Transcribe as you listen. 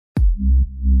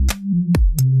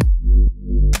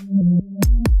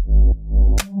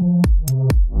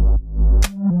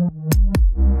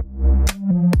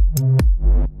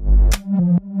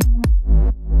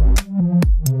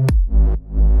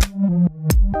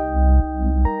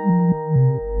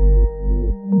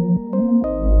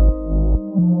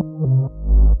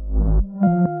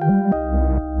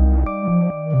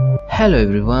Hello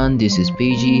everyone, this is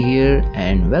PG here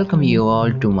and welcome you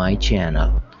all to my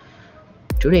channel.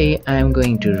 Today I am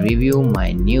going to review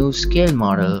my new scale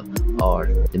model or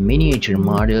the miniature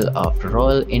model of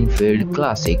Royal Enfield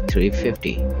Classic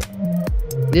 350.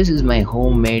 This is my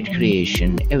homemade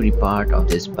creation. Every part of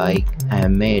this bike I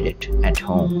have made it at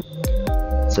home.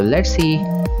 So let's see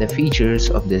the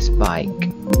features of this bike.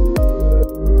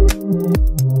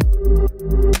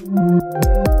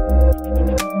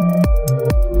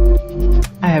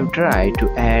 I have tried to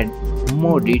add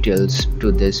more details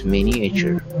to this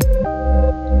miniature.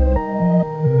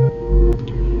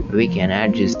 We can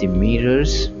adjust the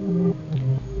mirrors.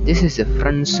 This is the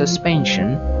front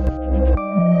suspension.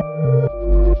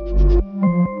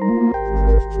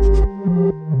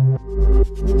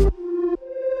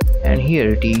 And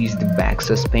here it is the back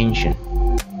suspension.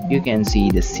 You can see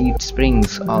the seat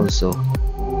springs also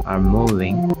are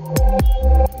moving.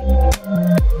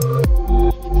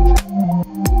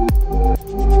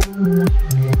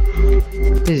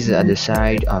 This is the other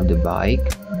side of the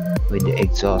bike with the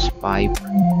exhaust pipe.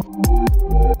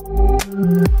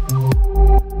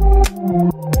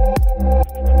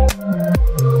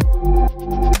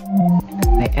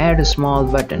 I add a small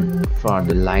button for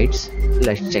the lights.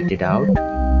 Let's check it out.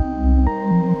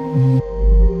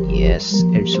 Yes,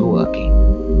 it's working.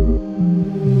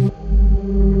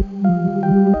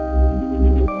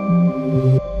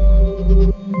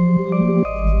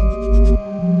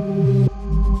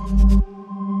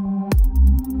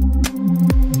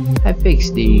 I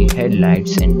fixed the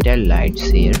headlights and tail lights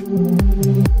here.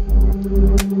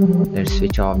 Let's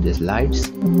switch off these lights.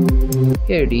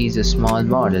 Here it is, a small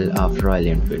model of Royal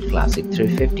Enfield Classic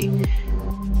 350.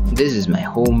 This is my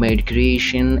homemade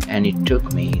creation and it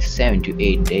took me 7 to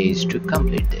 8 days to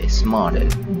complete this model.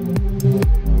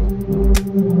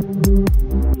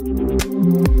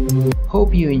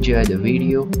 Hope you enjoyed the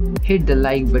video. Hit the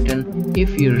like button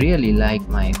if you really like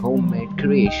my homemade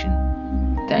creation.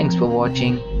 Thanks for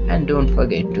watching and don't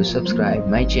forget to subscribe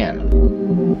my channel.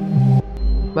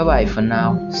 Bye bye for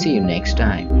now. See you next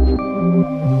time.